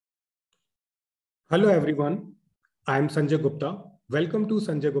Hello everyone, I am Sanjay Gupta. Welcome to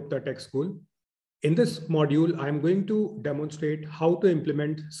Sanjay Gupta Tech School. In this module, I am going to demonstrate how to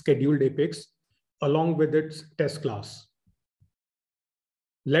implement scheduled epics along with its test class.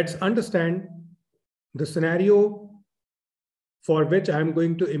 Let's understand the scenario for which I am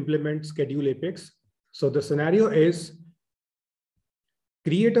going to implement schedule epics. So the scenario is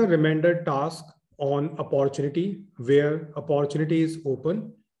create a reminder task on opportunity where opportunity is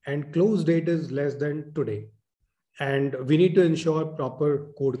open and close date is less than today. And we need to ensure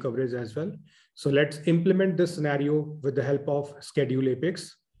proper code coverage as well. So let's implement this scenario with the help of schedule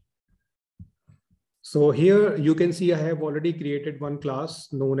epics. So here you can see I have already created one class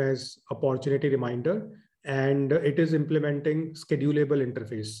known as opportunity reminder, and it is implementing schedulable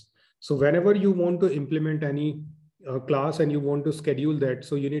interface. So whenever you want to implement any class and you want to schedule that,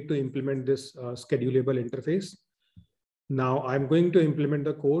 so you need to implement this schedulable interface. Now I'm going to implement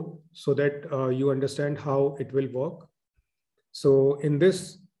the code so that you understand how it will work. So in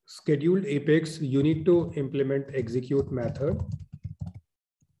this scheduled apex, you need to implement execute method.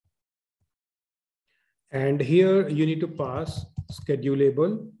 And here you need to pass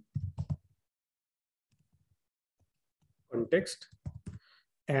schedulable context.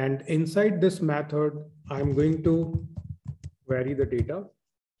 And inside this method, I'm going to vary the data.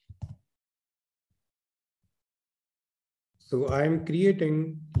 So I'm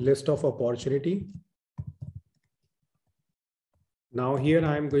creating list of opportunity. Now here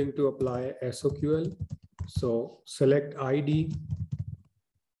I'm going to apply SOQL. So select ID,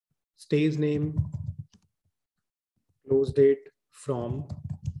 stage name, close date from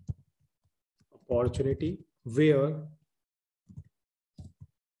opportunity where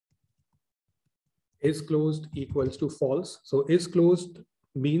is closed equals to false. So is closed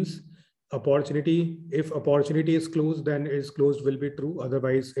means opportunity. If opportunity is closed, then is closed will be true.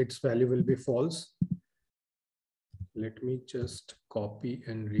 Otherwise, its value will be false. Let me just copy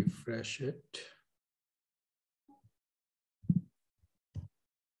and refresh it.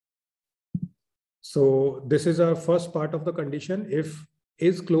 So this is our first part of the condition. If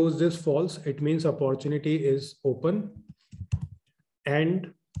is closed is false, it means opportunity is open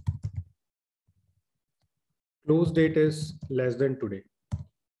and close date is less than today.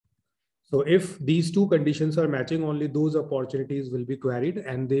 So if these two conditions are matching, only those opportunities will be queried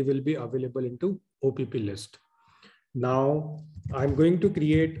and they will be available into OPP list. Now I'm going to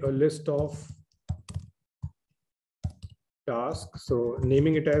create a list of tasks. So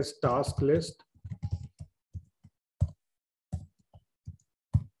naming it as task list.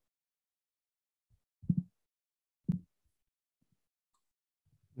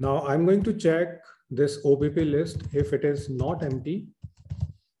 Now I'm going to check this OPP list. If it is not empty,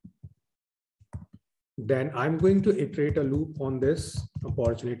 then I'm going to iterate a loop on this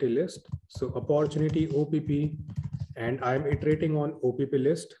opportunity list. So opportunity OPP, and I'm iterating on OPP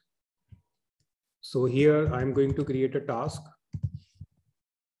list. So here I'm going to create a task.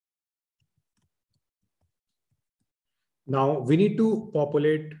 Now we need to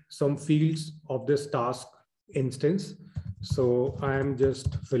populate some fields of this task instance. So I'm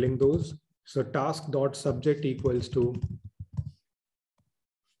just filling those. So task.subject equals to,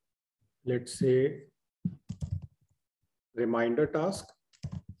 let's say, reminder task,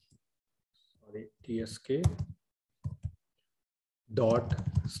 sorry, TSK dot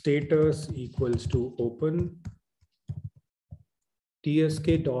status equals to open,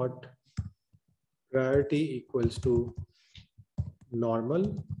 TSK dot priority equals to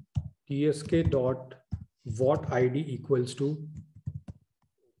normal, TSK dot what ID equals to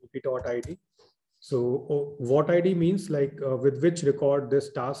OPP dot ID. So what ID means like with which record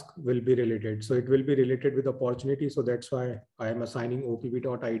this task will be related. So it will be related with opportunity. So that's why I am assigning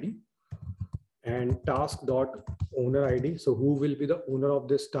OPP.ID and task.owner ID. So who will be the owner of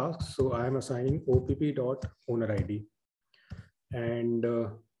this task? So I am assigning OPP.owner ID. And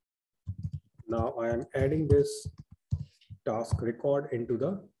now I am adding this task record into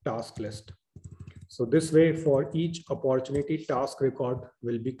the task list. So this way for each opportunity task record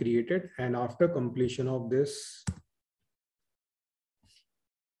will be created, and after completion of this,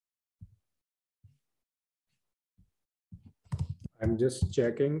 I'm just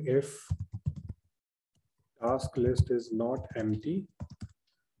checking if task list is not empty,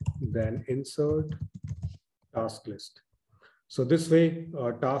 then insert task list. So this way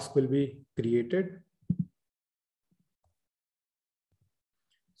a task will be created.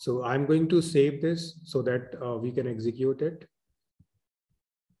 So I'm going to save this so that we can execute it.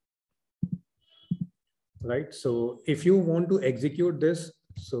 Right. So if you want to execute this,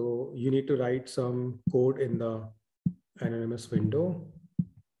 so you need to write some code in the anonymous window.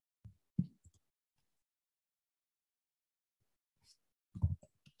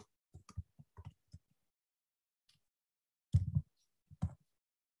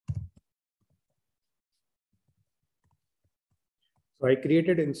 So I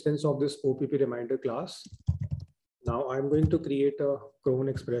created instance of this OPP reminder class. Now I'm going to create a cron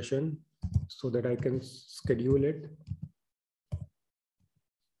expression so that I can schedule it.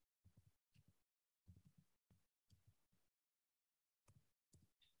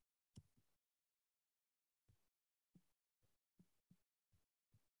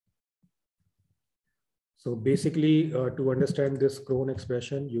 So basically, to understand this cron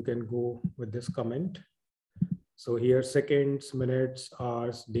expression, you can go with this comment. So here, seconds, minutes,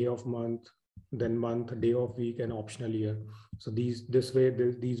 hours, day of month, then month, day of week, and optional year. So this way,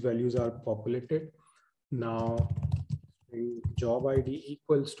 these values are populated. Now, job ID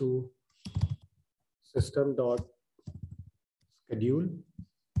equals to system dot schedule.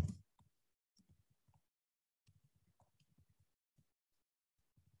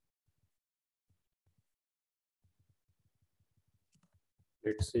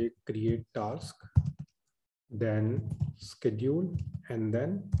 Let's say create task, then schedule, and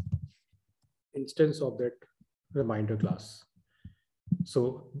then instance of that reminder class.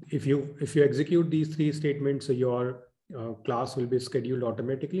 So if you execute these three statements, so your class will be scheduled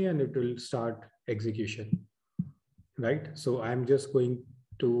automatically and it will start execution, right? So I'm just going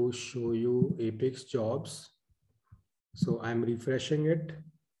to show you Apex jobs. So I'm refreshing it.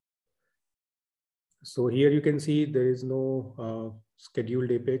 So here you can see there is no scheduled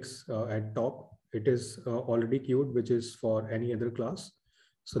Apex at top. It is already queued, which is for any other class.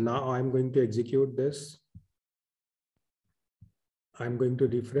 So now I'm going to execute this. I'm going to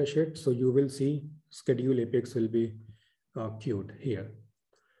refresh it. So you will see schedule Apex will be queued here,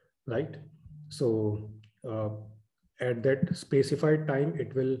 right? So at that specified time,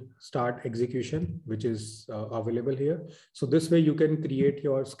 it will start execution, which is available here. So this way you can create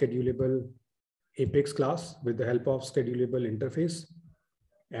your schedulable Apex class with the help of schedulable interface.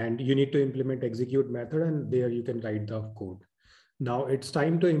 And you need to implement execute method, and there you can write the code. Now it's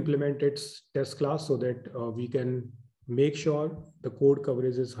time to implement its test class so that we can make sure the code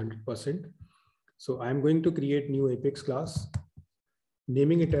coverage is 100%. So I'm going to create new Apex class,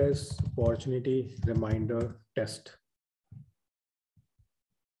 naming it as opportunity reminder test.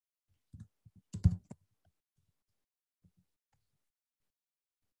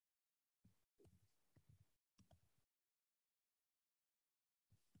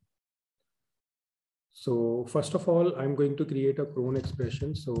 So first of all, I'm going to create a cron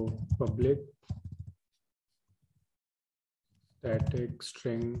expression. So public static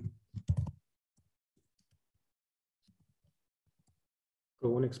string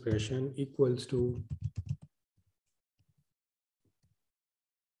cron expression equals to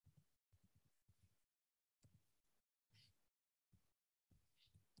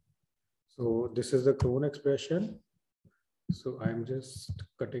so this is the cron expression. So I'm just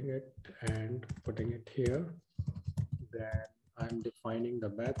cutting it and putting it here. Then I'm defining the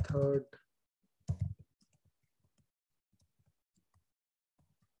method.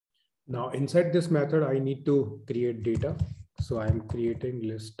 Now inside this method, I need to create data. So I'm creating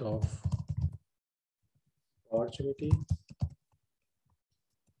list of opportunity.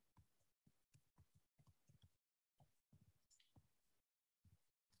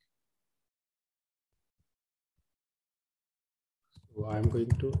 So I'm going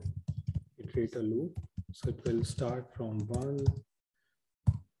to iterate a loop. So it will start from 1.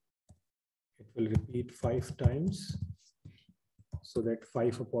 It will repeat 5 times so that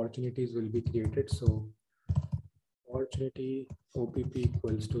 5 opportunities will be created. So opportunity OPP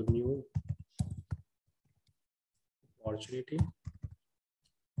equals to new opportunity.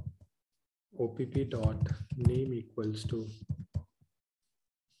 OPP dot name equals to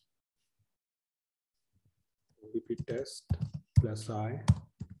OPP test plus I.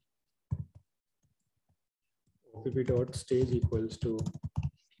 OPP dot stage equals to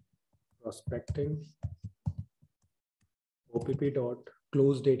prospecting. OPP dot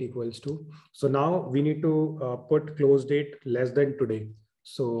close date equals to. So now we need to put close date less than today.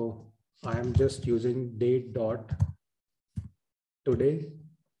 So I am just using date dot today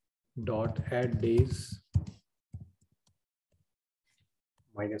dot add days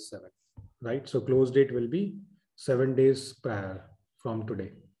 -7, right? So close date will be 7 days prior from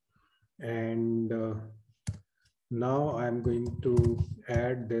today. And now I'm going to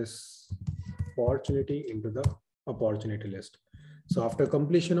add this opportunity into the opportunity list. So after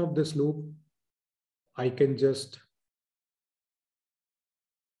completion of this loop, I can just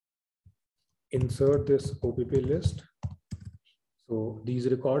insert this OPP list. So these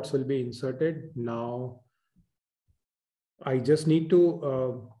records will be inserted. Now I just need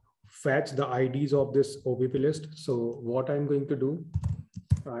to fetch the IDs of this OPP list. So what I'm going to do,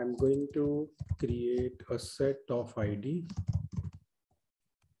 I'm going to create a set of ID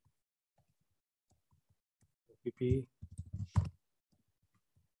OPP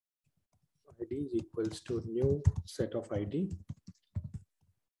ID is equals to new set of ID.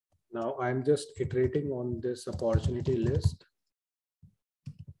 Now I'm just iterating on this opportunity list.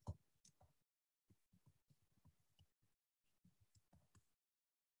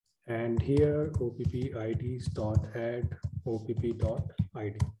 And here OPP IDs dot add OPP dot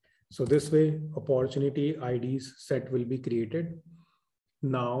ID. So this way opportunity IDs set will be created.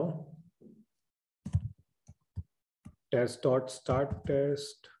 Now test dot start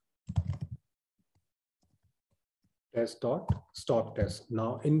test, test dot stop test.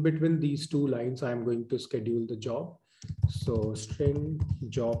 Now in between these two lines, I'm going to schedule the job. So string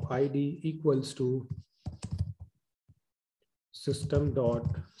job ID equals to system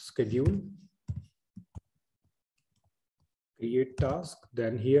dot schedule, create task.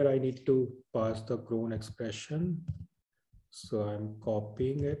 Then here I need to pass the cron expression. So I'm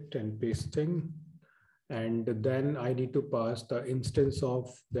copying it and pasting. And then I need to pass the instance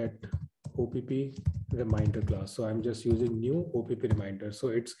of that OPP reminder class. So I'm just using new OPP reminder. So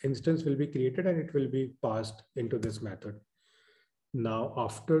its instance will be created and it will be passed into this method. Now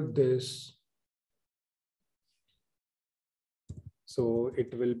after this, so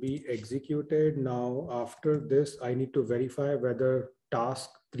it will be executed. Now after this, I need to verify whether task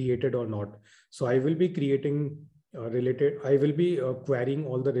created or not. So I will be creating I will be querying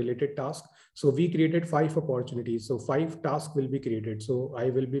all the related tasks. So we created 5 opportunities. So 5 tasks will be created. So I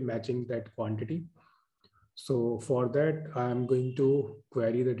will be matching that quantity. So for that, I'm going to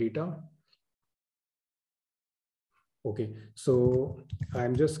query the data. Okay, so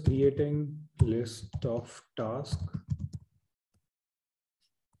I'm just creating list of tasks.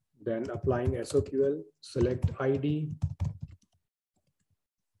 Then applying SOQL, select ID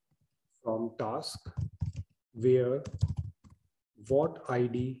from task, where what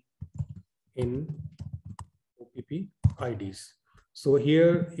ID in OPP IDs. So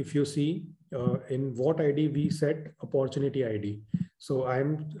here, if you see in what ID we set opportunity ID. So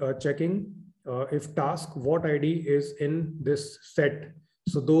I'm checking if task what ID is in this set.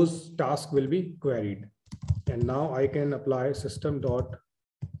 So those tasks will be queried. And now I can apply system dot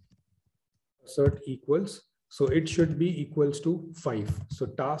assert equals. So it should be equals to 5. So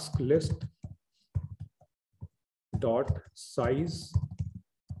task list dot size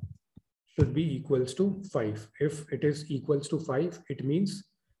should be equals to 5. If it is equals to 5, it means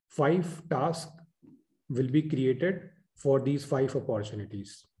 5 tasks will be created for these 5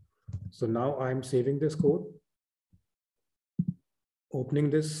 opportunities. So now I'm saving this code, opening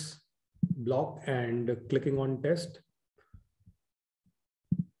this block and clicking on test.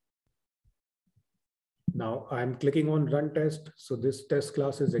 Now I'm clicking on run test. So this test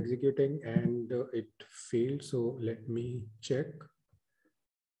class is executing and it failed. So let me check.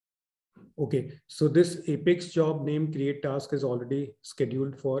 Okay, so this Apex job name create task is already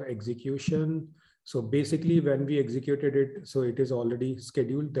scheduled for execution. So basically when we executed it, so it is already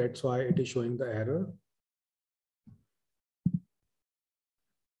scheduled. That's why it is showing the error.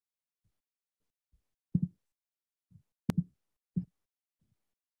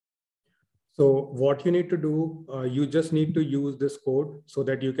 So what you need to do, you just need to use this code so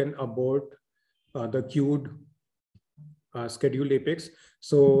that you can abort the queued scheduled Apex.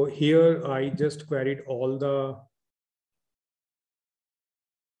 So here I just queried all the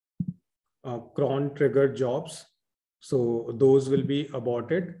cron trigger jobs. So those will be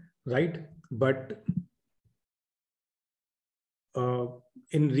aborted, right? But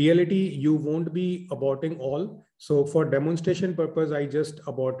in reality, you won't be aborting all. So for demonstration purpose, I just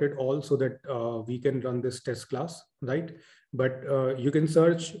aborted all so that we can run this test class, right? But you can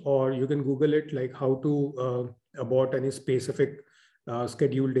search or you can Google it, like how to abort any specific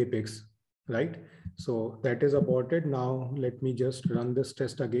scheduled Apex, right? So that is aborted. Now let me just run this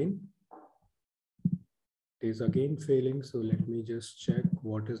test again. It is again failing. So let me just check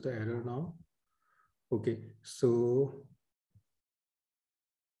what is the error now. Okay, so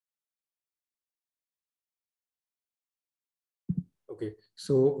okay,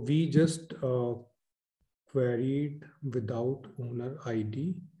 so we just queried without owner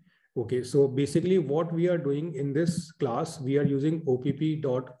ID. Okay, so basically what we are doing in this class, we are using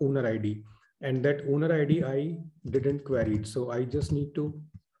OPP.owner ID, and that owner ID I didn't query it. So I just need to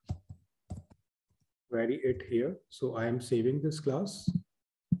query it here. So I am saving this class.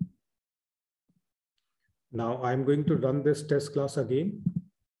 Now I'm going to run this test class again.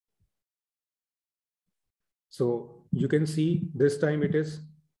 So you can see this time it is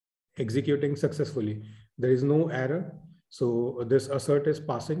executing successfully. There is no error. So this assert is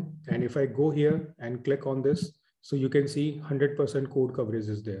passing. And if I go here and click on this, so you can see 100% code coverage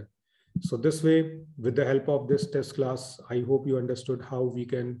is there. So this way, with the help of this test class, I hope you understood how we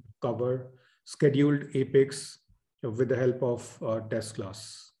can cover scheduled epics with the help of test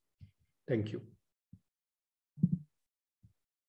class. Thank you.